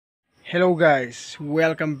Hello guys,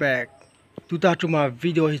 welcome back. Tuta cuma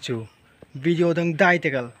video hicu. Video dang dai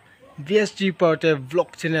tegal. Vst Parate vlog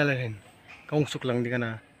channel hin. Kong suk lang di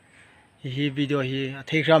kana. Hi video hi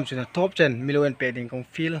athei ram chuna top chen miloen peding kong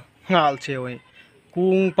feel ngal chewe.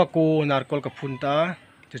 Kûng pakuo Narkawl ka phunâ.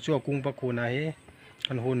 Chu kûng pakuo na hi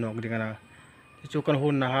kan hun nok di kana. Chu kan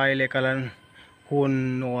hun na hai le kalan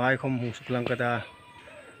hun no hai khom hu suk lang kada.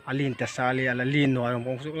 Alin ta sali ala lin no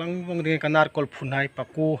kong suk lang bong di kan Narkawl phunâ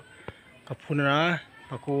pakuo ka phunâ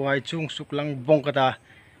pakuo ai chung suk lang bong kada.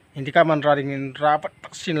 Hindi ka man raring in rapat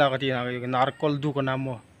taksin la kati na Narkawl du ka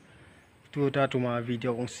namo. Tu ta tuma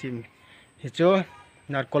video kong sim. Hicho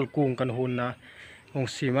Narkawl kûng kan hun na kong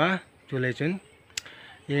sima tu le chun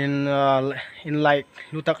in like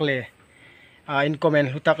lutak le in comment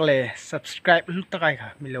lutak le subscribe lutak ai ka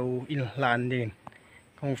milo in lan din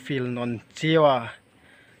kong feel non chiwa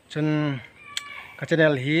chun ka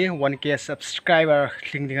channel hi 1k subscriber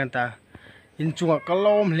thling dingan ta in chunga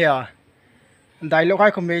kalom hlia dialogue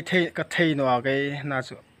ai ko me the ka thei no ke na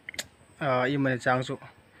chu i man chang chu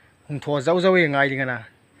hung tho zau zau e ngai dingana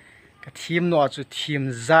ka thim no chu thim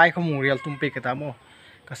zai ko mu real tum pe ka ta mo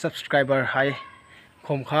ka subscriber hai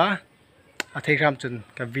khom kha athei ram chun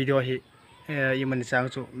ka video hi i man chang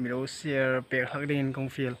chu milo share pe khak din kong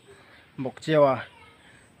feel mok chewa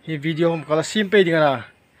hi video hom kala sim pe dingana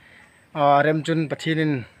rem chun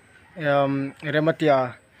pathinin rematia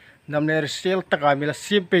namner sel taka mila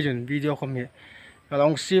sim pe jun video khom hi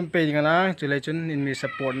kalong sim pe dingana chule chun in mi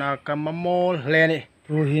support na kamamol hleni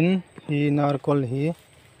ruhin hi Narkawl hi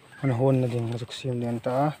an hon na ding juk sim len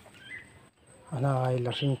ta ana ai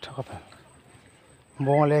la ring thaka pa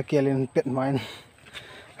bong le kelin pet main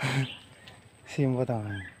sim wata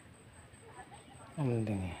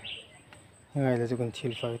ding ngai la jukun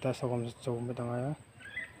thil fa ta sagom chou me ta ngai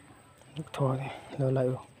tho de lo lai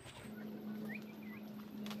u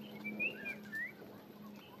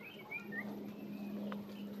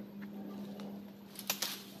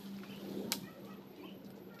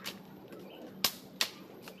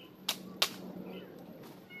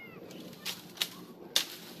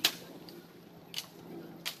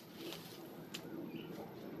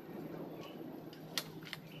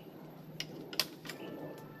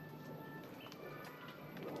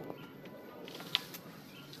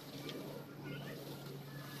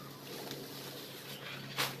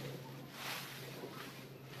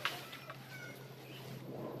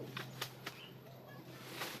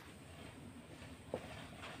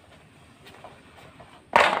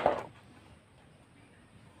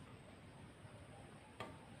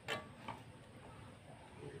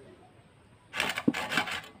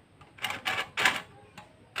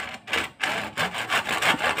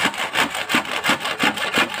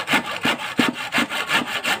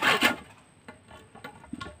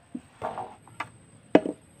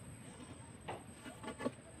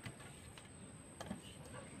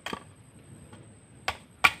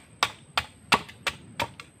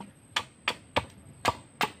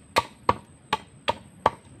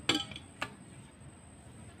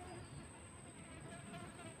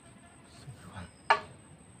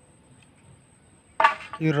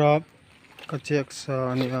irap ka chek sa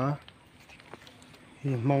ni a hi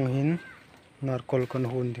manghin Narkawl kan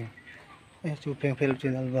hun ding chu peng fel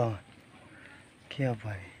chin alba kia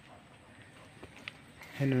bai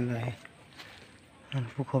henu lai an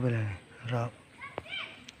pu kho bela rap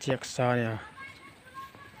chek sa ya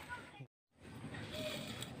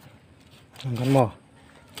kan mo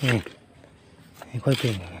hi khoi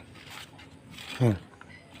peng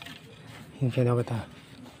hin fe na ta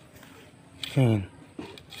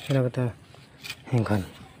cái ta hình khẩn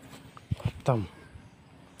tâm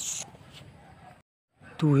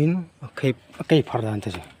tuin cây phật đàn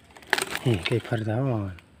thế chứ cây phật đàn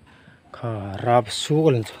mà khá rap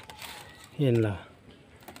sugar lên chứ hiện là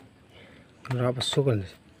rap sugar lên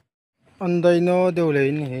anh đây nó đều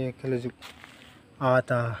lấy này cái là dục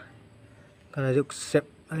ta cái là dục xếp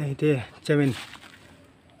này thế cho mình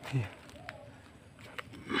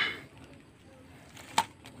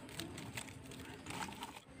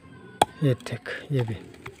ये देख ये भी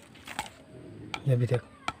देख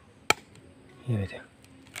ये भी देख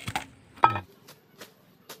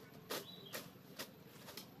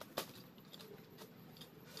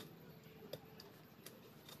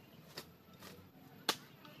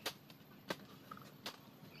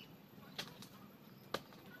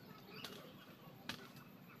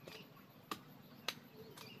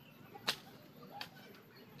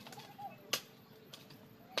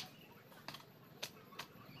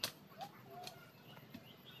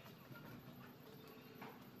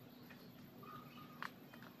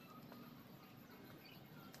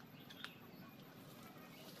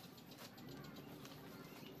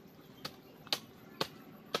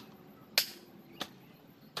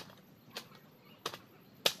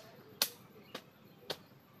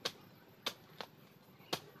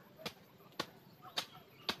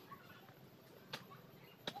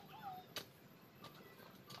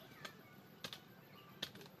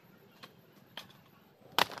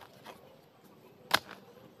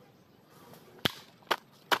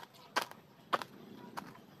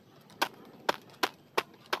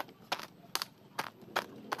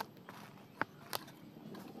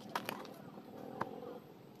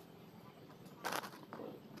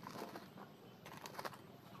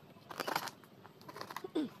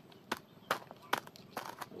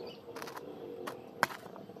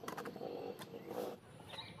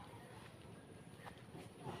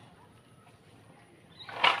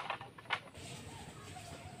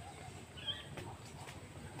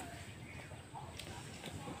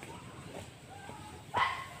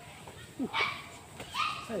Hey.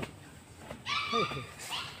 Hey.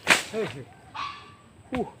 Hey. Hey.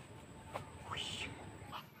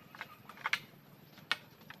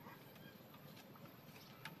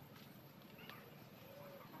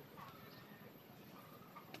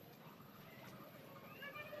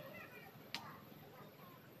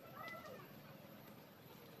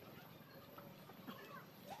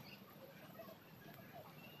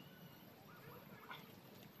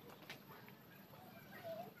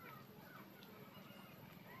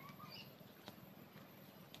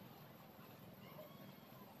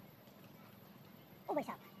 Oh,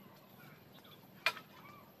 besar.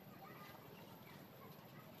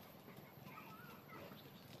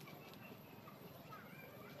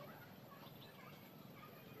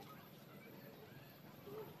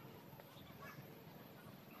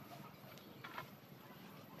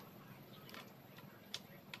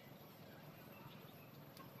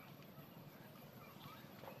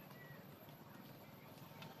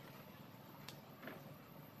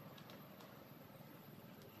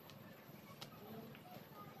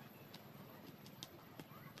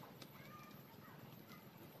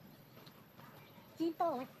 Cinta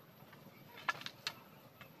kan?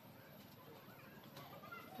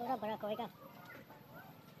 Berapa kau ikan?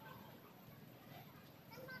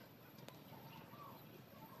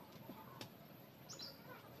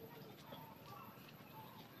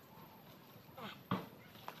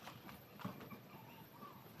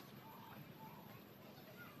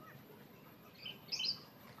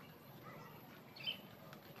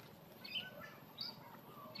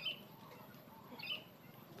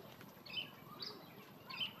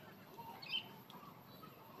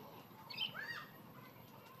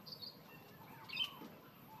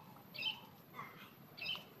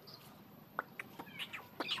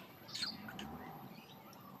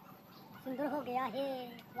 सुंदर हो गया है,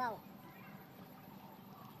 वाव।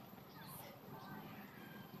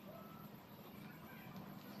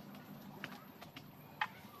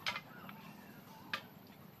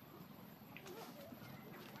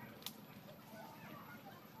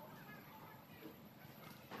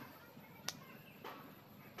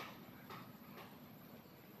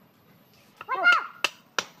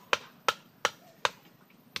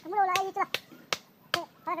 Kamu udah lagi itu lah.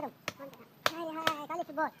 Hai hai, kali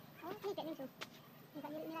football. Oh, ini kayak gitu. Ini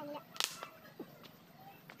kayak nilai.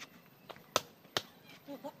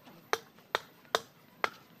 Ini kayak.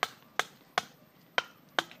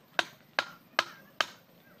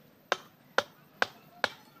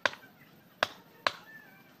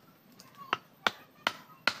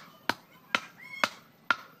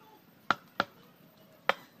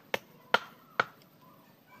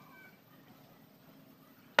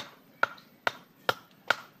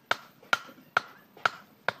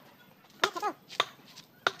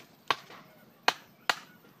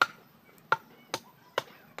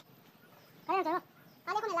 Kalian tahu?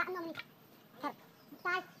 Kalian kau nak anu ni? Har,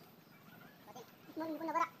 tay. Mun pun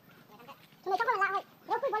nak berak. Cuma kau nak lak.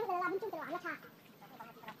 Kau pun boleh lak muncul terus anak.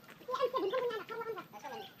 Ni ente bin kau nak kau nak.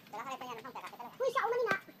 Kalau kalian tanya nak kau tak. Wih, siapa ni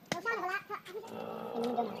nak? Kau sana lak. Ini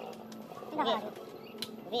jom. Tidak lak.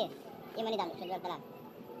 Wih, ये मैंने डाल सुंदर डाला।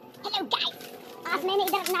 Hello guys, आज मैंने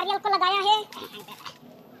इधर नारियल को लगाया है।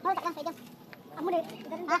 mau tak langsung jom. Kamu deh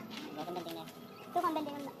iधर हाँ बेंटिंग है तो कौन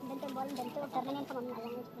बेंटिंग बॉल बेंटिंग टूर्नामेंट का मम्मी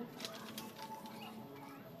आएंगे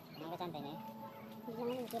Nggak santai nih.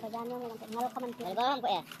 Jangan itu bajaannya ngal kaman tu. Balang ko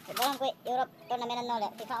ya. Balang ko Europe tournament no le.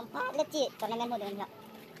 FIFA 4 leci tournament mo dengan siya.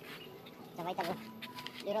 Sabay tago.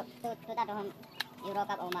 Europe tu ta dohon Euro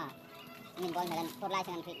Cup oma. Min gol melan for life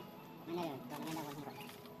dengan fit. Mana yun? Tournament na gol.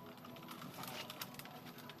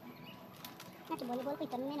 Nanti volleyball ko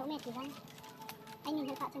tournament no match kan. Ay min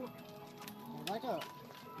helpa sana. Bol tu.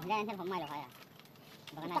 Hilan sen pemain lo kaya.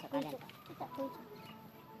 Baka na sa kalian.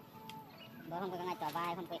 Balang ko nga ito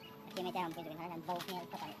abay kon ko. Kaya may tayong pwede rin bawang niya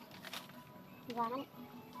ito tayo. Iwanan.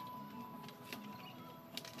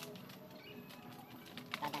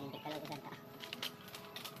 Kadang hindi ka lang kusanta.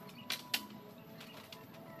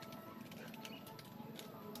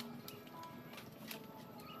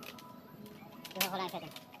 Diba ko lang siya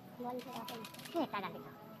dyan? Iwanan siya ako. Eh, kadang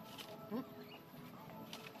dito.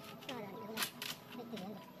 Kadang dito.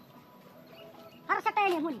 Harus sa tayo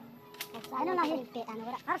niya muli. Ano lang yun?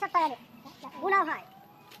 Harus sa tayo niya. Unaw hai.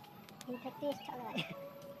 Practice chalo.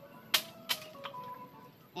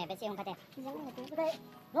 Besi yung kate. Jangan itu. Udah.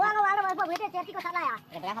 Doang awal apa bete certi ko salah ya.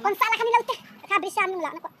 Konsalah kami laute. Kabisan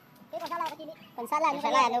nula nako. Ko salah ka tili. Konsalah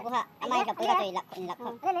ano ko ha. Amay ka pula to ilak ko.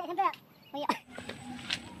 Ale hembe. Oya.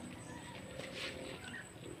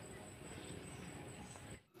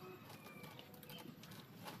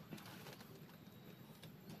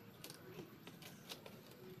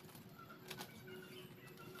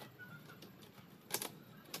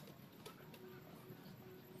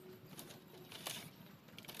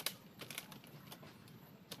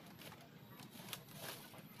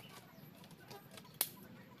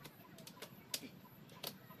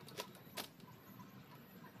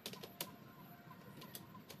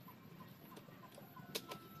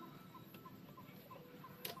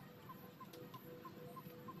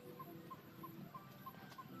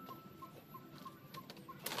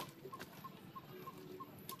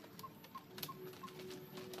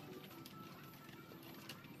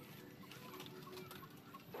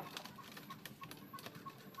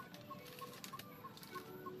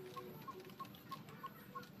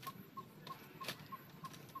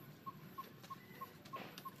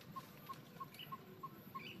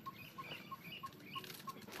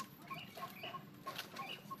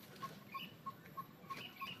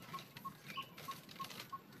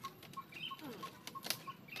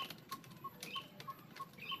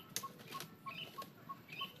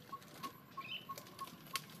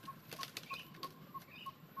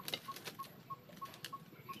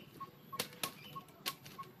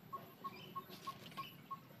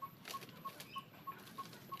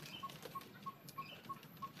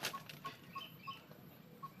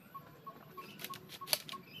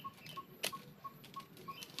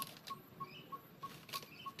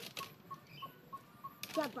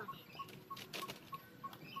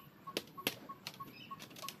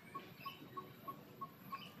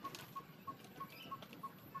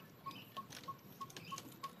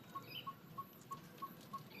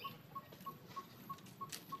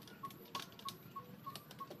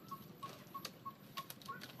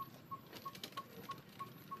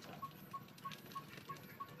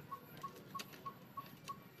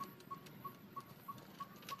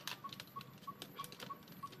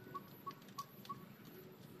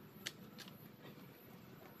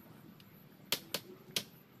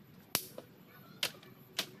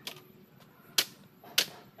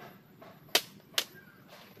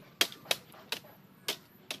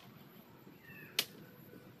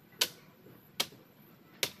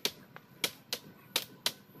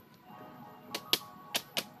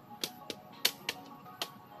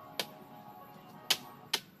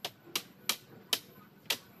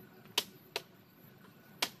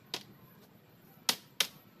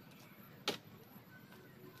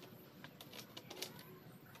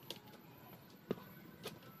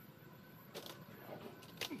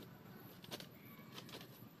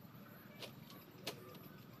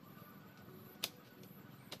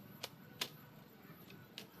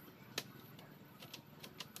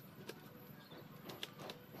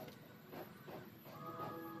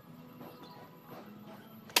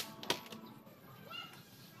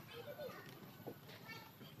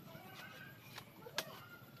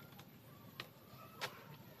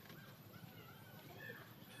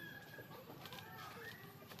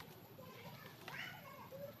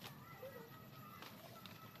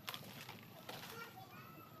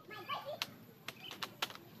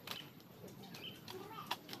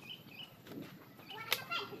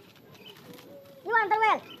 Ang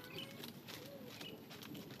talwel.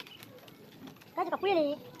 Kaya ka puli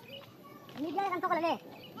ni. Ini dia kan tokol ni.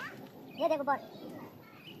 Ye dekho bot.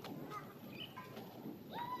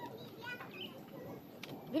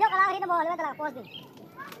 Video kala hari na mo, lewa tala post din.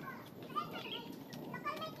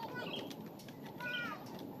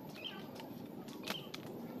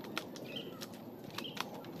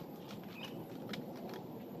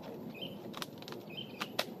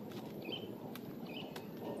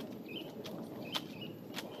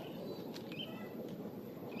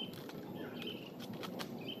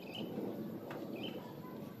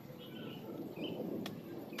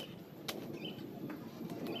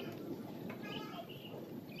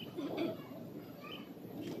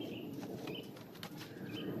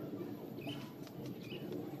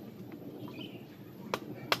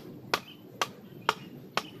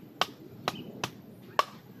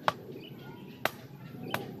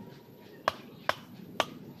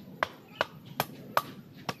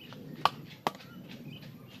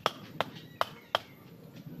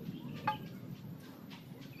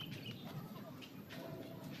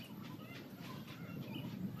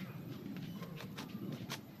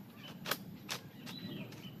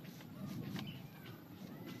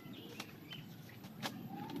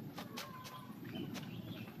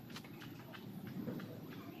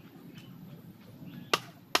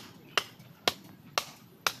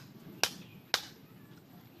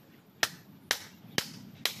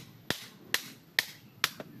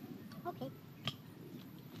 Okay.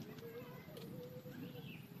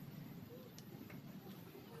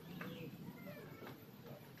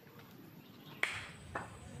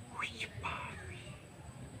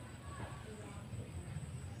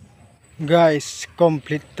 Guys,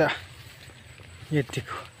 complete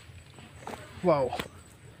yetiko. Wow,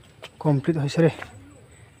 complete hoisere.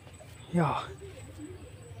 Yeah,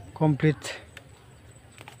 complete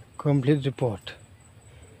report.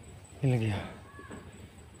 Ini dia.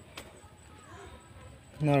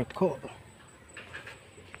 Narkawl.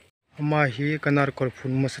 Amahi Narkawl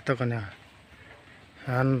pun masata kana.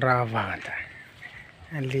 Anravanda.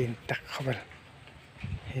 Alin tak khabar.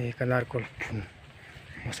 He Narkawl pun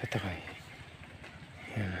masata kana.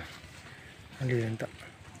 Ya. Alin tak.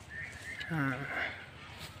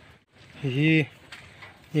 Hi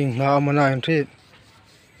ing na mana entry.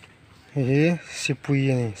 Hi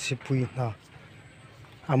sipui na.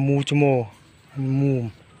 Amu cemo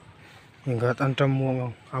amu. Ingat antam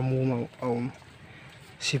mo amu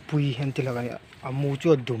sipui henti lagani amu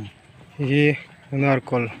chu dum. Hi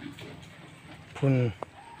Narkawl pun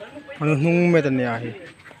anu nung metan ya hi.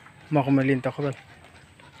 Makamelin ta khabar.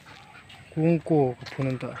 Kûng ko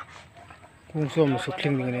pun ta. Kûng som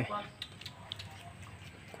sukling ni.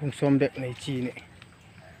 Kung som dek nei chi ni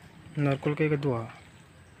Narkawl ke dua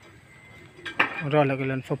ra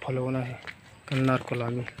lagalan fa phalo na he kan Narkawl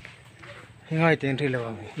ami hingai ten thri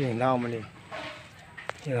lawa ye naw mani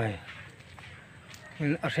hingai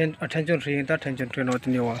attention ring ta attention train ot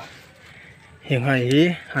ni wa hingai hi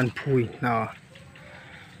han phui na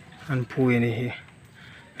han phui ni hi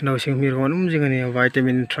no sing mir gon jing ni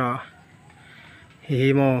vitamin tra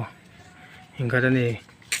hi mo hinga ni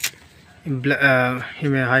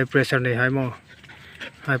high pressure नहीं है मो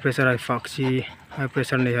high pressure high foxy high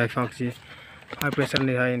pressure नहीं high foxy high pressure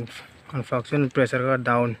नहीं high infection pressure का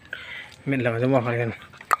down मिल लगा जमा खाने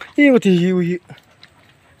ये होती है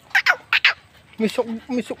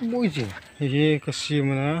misok boy जी ये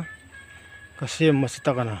kasi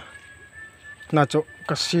masita kana na cho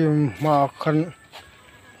kasi ma khan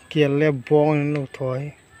kiale bong no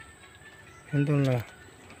thoi hendon la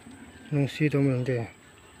nung si to min de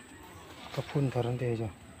kapun taran de jo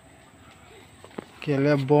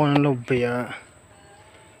kiale bong lo bia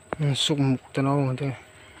suk muk tano de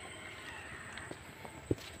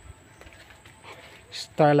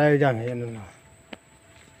style ai jang he no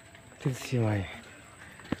tin si mai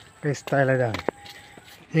cái style ai jang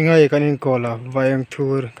hingai kan in kola vayang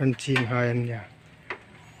tour kan ching hayan ya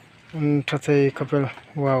thatai couple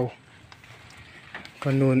wow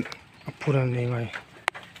kanun apuran nei ngai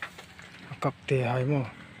akakte hai mo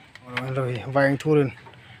rồi vayang tourin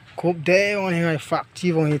khop de on hingai fak chi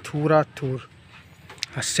wong hi thura tour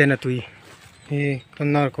asena tui hi kan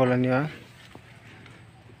Narkawl ania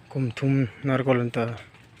kum thum Narkawl anta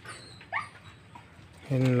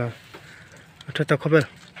hin la thata couple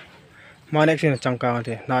manek sin changka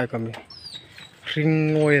ate nai kami ring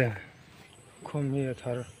ngoi la khomi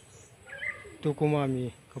thar tukuma mi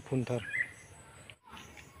kapun thar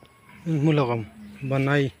mulagam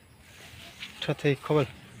banai thatai khobal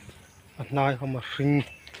nai khoma ring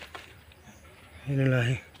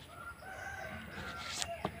inilai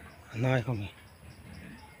nai khomi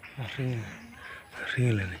ring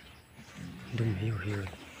riêng là này đừng hiểu hiểu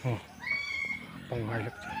bằng hai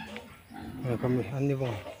lực rồi kami ăn đi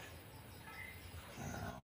vòng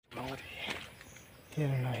bằng thế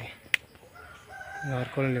này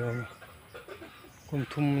Narkawl này kami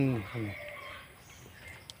kumtum kami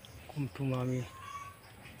kumtum kami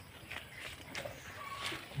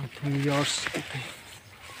kumtum yours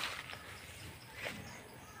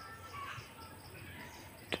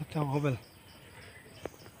tao có bên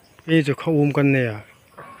bây giờ khâu con này à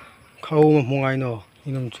khâu mà mua ai nó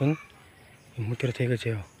이놈 전 못들어 되게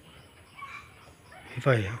제요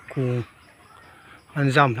이봐요 구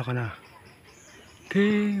안잠 하거나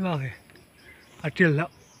대박에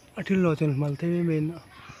아til로 전 말테면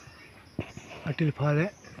아til 파래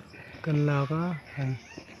간라가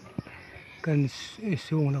간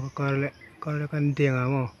수웅나 까래 간 땡아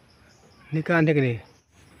뭐 니까 안 되겠니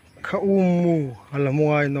카우무 알라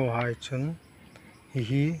모아이 노 하이천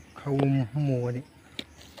히 카우무니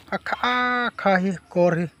아카카히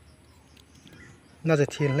거리 나자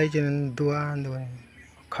thiên lấy trên đua rồi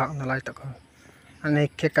khác nó lại tất cả anh ấy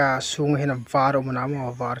cái cả xuống hay nằm vào rồi mà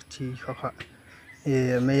nằm vào chi khác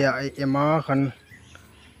mấy em á con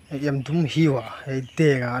em đúng hiểu à hay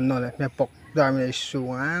đẻ à nó lại mẹ bọc ra mẹ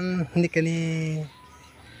xuống anh nick cái này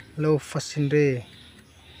lâu phát sinh re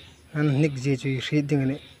anh nick gì chứ gì tiếng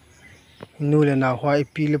này nuôi là nào hoài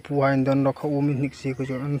pi là pu hoài đón nó không ôm nick gì cái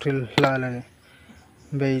chỗ anh ril la là này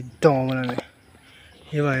bây đong mà này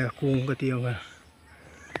như vậy cũng cái tiếng à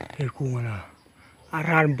cái kûng nào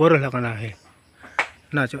aran bor là cái này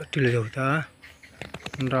na chỗ til đâu ta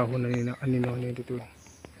ra huonna này anh nói tu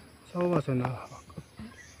sao mà sao nào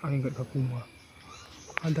anh gọi là kûng à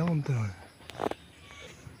anh đâu ông tôi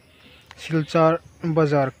silchar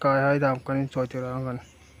bazar cái hay đam cái choi choi ra cái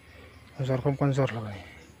bazar không con zor là cái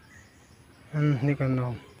anh này cái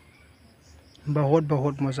nào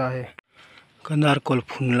बहुत मजा है Narkawl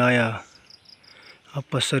phunâ ya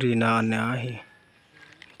apasari na ane hi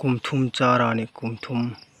kumthum chara ni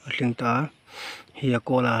kumthum atlingta hi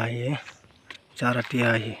akola hi chara ti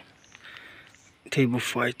hi theibu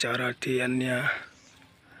fai chara ti anya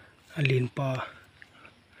alin pa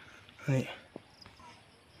ani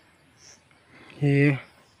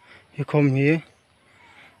hi khom hi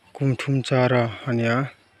kumthum chara ania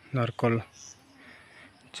Narkawl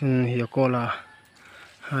chun hi akola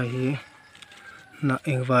hi na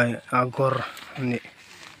engvai agor ni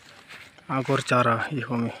agor chara hi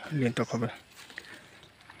homi lin to khabe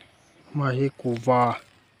ma hi kuwa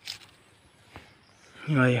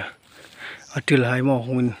ngai atil hai mo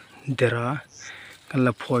hun dera kan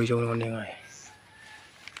la phoi jo no ni ngai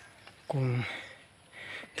kum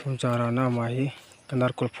thum chara na ma hi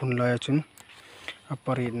Narkawl phunâ ya chun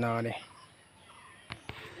apari na ne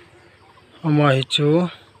ama hi chu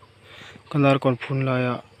Narkawl phunâ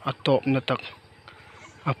ya atop na tak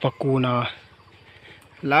pakuo-9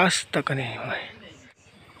 last tak ani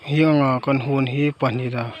hi anga kan hun hi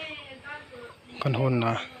pahni-2 kan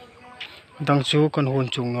huonna dang chu kan hun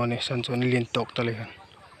chung no ni san chon lin tok tale han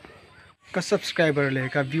ka subscriber le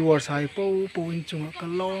ka viewers hai po in chung ka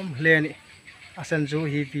lom le ni asan chu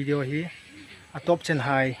hi video hi atop chen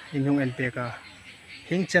hai imyung en pe ka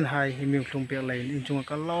hing chen hai imyung thlung pe lai in chung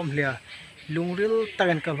ka lom le lungril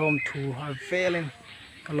takan ka lom thu a velen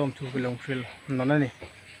kalom thu bilong fil nona ni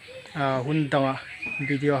hun danga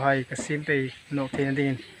video hai ka sim pe no then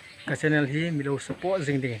ding ka channel hi milo support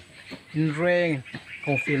jing ding in reng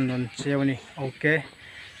kong fil non chewni okay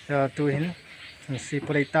tu hin si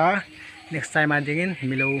polita next time adingin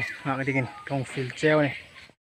milo ngak dingin kong fil chewni